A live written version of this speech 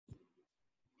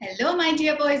Hello, my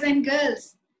dear boys and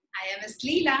girls. I am Miss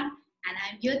Leela and I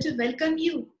am here to welcome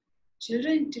you.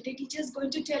 Children, today teacher is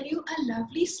going to tell you a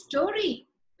lovely story.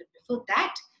 But before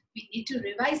that, we need to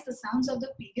revise the sounds of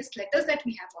the previous letters that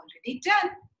we have already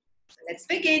done. So let's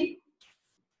begin.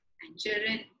 And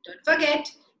children, don't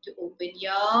forget to open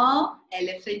your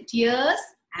elephant ears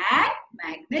and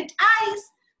magnet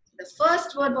eyes. The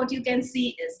first word what you can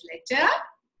see is letter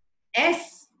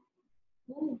S.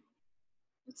 Oh.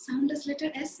 What sound does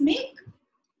letter S make?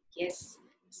 Yes,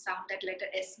 the sound that letter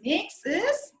S makes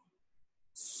is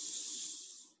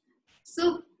S.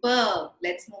 Superb.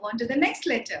 Let's move on to the next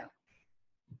letter.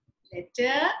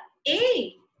 Letter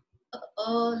A.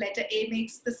 Letter A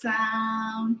makes the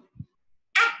sound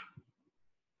A.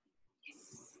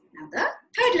 Yes. Now the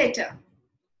third letter.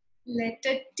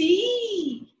 Letter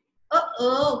T.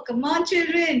 Come on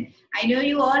children. I know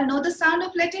you all know the sound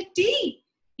of letter T.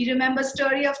 You remember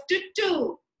story of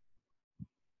Tutu.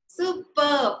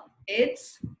 Superb.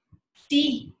 It's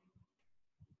T.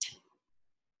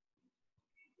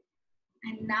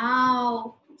 And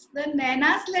now it's the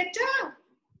Nana's letter.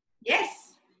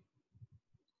 Yes.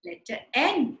 Letter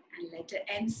N. And letter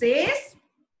N says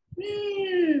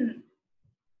And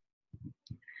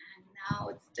now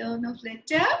it's turn of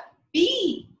letter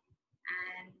P.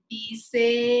 And P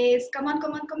says, come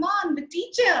on, the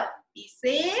teacher. P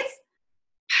says,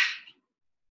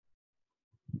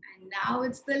 now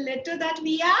it's the letter that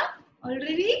we are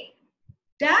already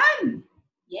done.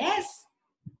 Yes,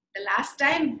 the last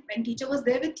time when teacher was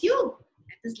there with you,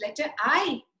 that is letter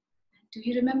I. Do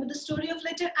you remember the story of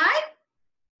letter I?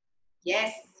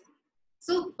 Yes,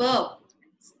 superb.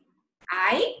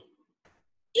 I,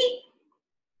 E.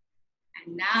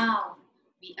 And now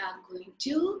we are going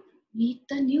to meet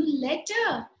the new letter.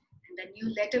 And the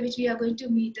new letter which we are going to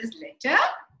meet is letter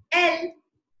L.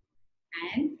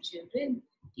 And children,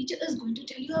 teacher is going to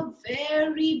tell you a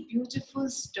very beautiful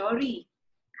story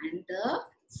and the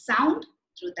sound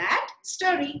through that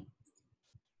story.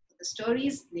 The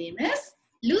story's name is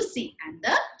Lucy and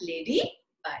the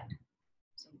Ladybird.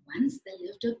 So once there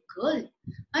lived a girl.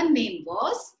 Her name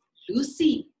was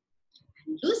Lucy.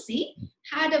 And Lucy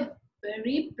had a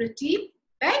very pretty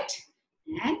pet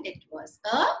and it was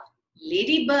a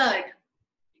ladybird.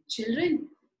 Children,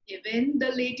 even the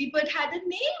ladybird had a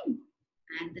name.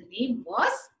 And the name was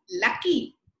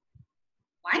Lucky.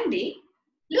 One day,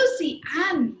 Lucy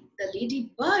and the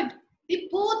ladybird, they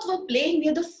both were playing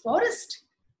near the forest.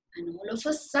 And all of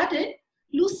a sudden,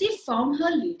 Lucy found her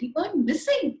ladybird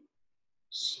missing.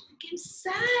 She became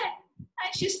sad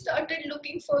and she started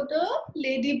looking for the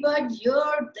ladybird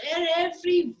here, there,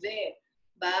 everywhere.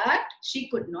 But she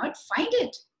could not find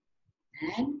it.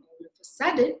 And all of a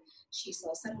sudden, she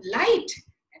saw some light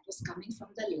that was coming from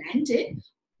the lantern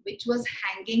which was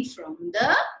hanging from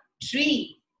the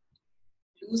tree.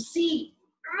 Lucy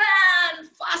ran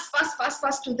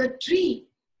fast to the tree.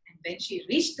 And when she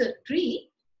reached the tree,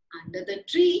 under the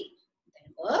tree,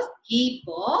 there was a heap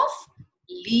of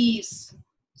leaves.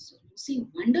 So Lucy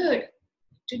wondered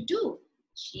what to do.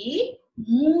 She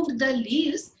moved the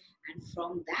leaves and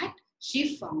from that,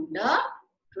 she found a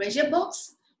treasure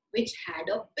box which had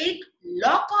a big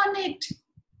lock on it.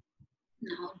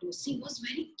 Now Lucy was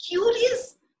very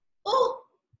curious. Oh,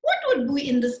 what would be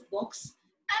in this box?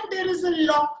 And there is a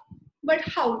lock. But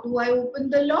how do I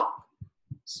open the lock?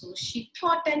 So she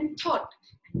thought and thought.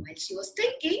 And while she was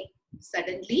thinking,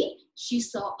 suddenly she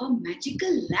saw a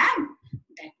magical lamp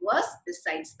that was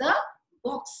besides the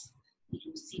box.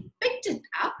 Lucy picked it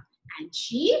up and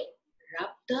she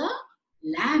rubbed the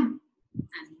lamp.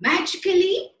 And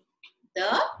magically,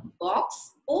 the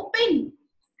box opened.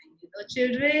 And you know,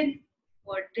 children,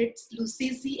 what did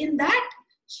Lucy see in that?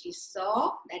 She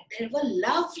saw that there were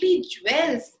lovely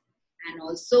jewels and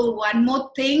also one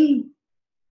more thing.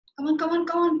 Come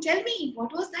on, tell me,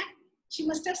 what was that she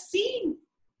must have seen?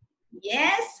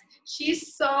 Yes, she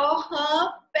saw her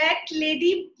pet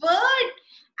ladybird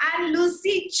and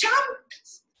Lucy jumped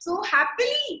so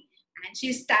happily and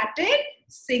she started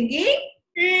singing.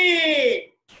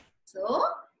 So,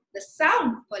 the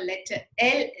sound for letter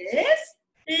L is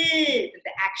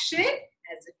the action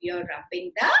as if you're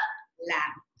rubbing the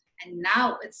lamp. And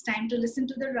now it's time to listen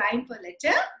to the rhyme for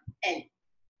letter L.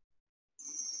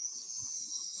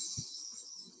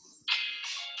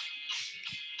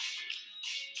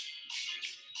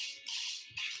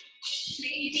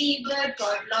 Ladybird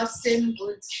got lost in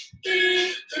woods.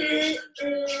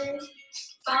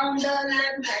 Found a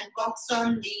lamp and box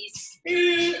on leaves.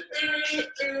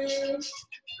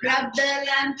 Rub the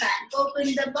lamp and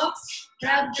open the box.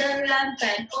 Rub the lamp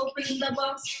and open the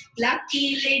box.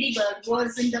 Lucky ladybird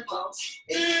was in the box.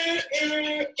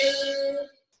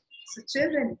 So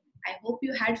children, I hope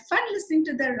you had fun listening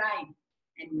to the rhyme.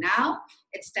 And now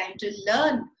it's time to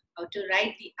learn how to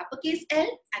write the uppercase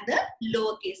L and the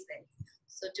lowercase L.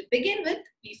 So to begin with,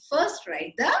 we first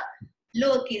write the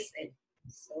lowercase L.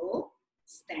 So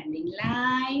standing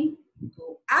line,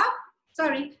 go up,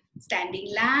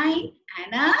 standing line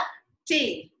and a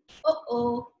tail.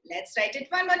 Let's write it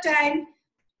one more time.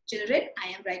 Children, I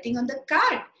am writing on the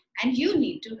card and you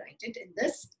need to write it in the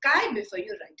sky before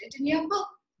you write it in your book.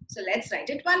 So let's write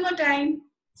it one more time.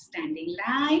 Standing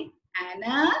line and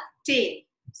a tail.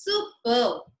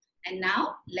 Superb. And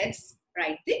now let's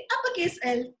write the uppercase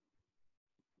L.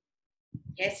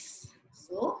 Yes.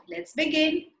 So let's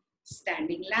begin.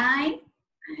 Standing line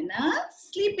and a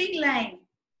sleeping line.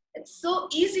 It's so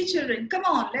easy, children. Come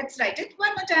on, let's write it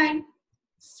one more time.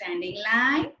 Standing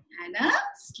line and a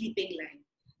sleeping line.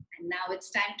 And now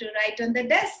it's time to write on the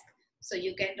desk. So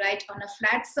you can write on a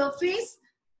flat surface.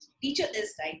 Teacher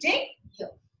is writing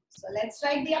here. So let's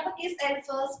write the uppercase L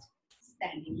first.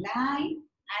 Standing line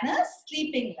and a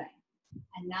sleeping line.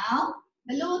 And now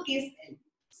the lowercase L.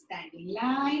 Standing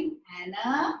line and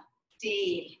a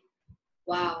tail.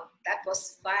 Wow, that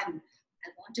was fun. I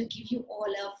want to give you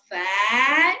all a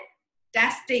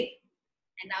fantastic.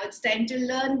 And now it's time to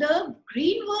learn the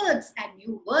green words and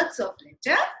new words of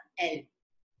letter L.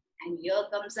 And here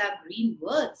comes our green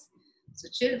words. So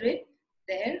children,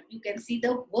 there you can see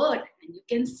the word and you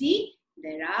can see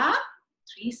there are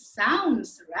 3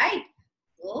 sounds, right?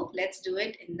 So let's do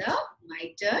it in the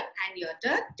my turn and your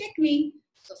turn technique.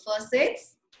 So first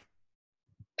it's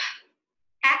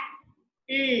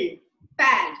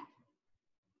pal.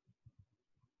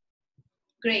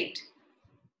 Great.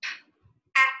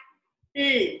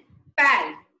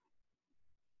 Pal.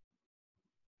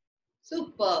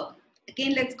 Superb.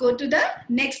 Again, let's go to the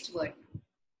next word.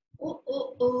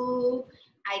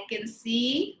 I can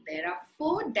see there are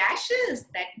 4 dashes.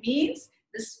 That means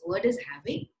this word is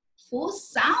having 4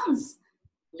 sounds.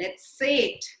 Let's say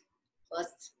it.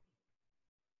 First,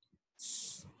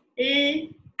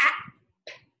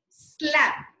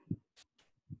 slap.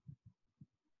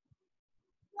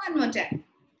 One more time.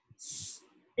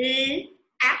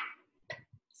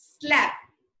 Slap.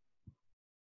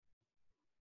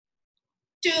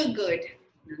 Too good.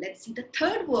 Now let's see the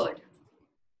third word.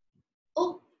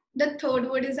 Oh, the third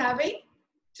word is having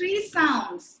 3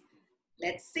 sounds.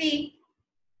 Let's see.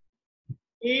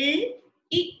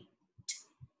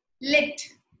 Lit.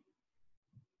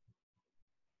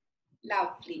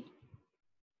 Lovely.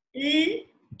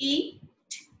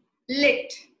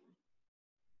 Lit.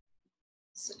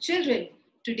 So children,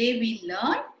 today we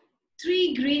learn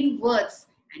 3 green words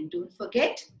and don't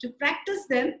forget to practice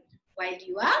them while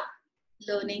you are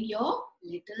learning your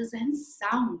letters and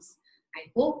sounds.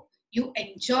 I hope you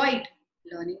enjoyed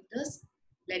learning this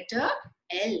letter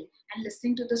L and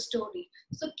listening to the story.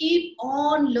 So keep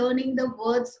on learning the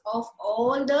words of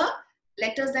all the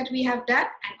letters that we have done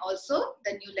and also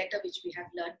the new letter which we have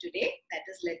learned today, that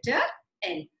is letter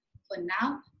L. For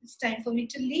now, it's time for me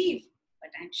to leave,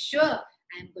 but I'm sure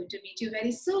I'm going to meet you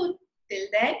very soon. Till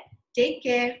then, take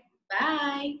care.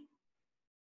 Bye.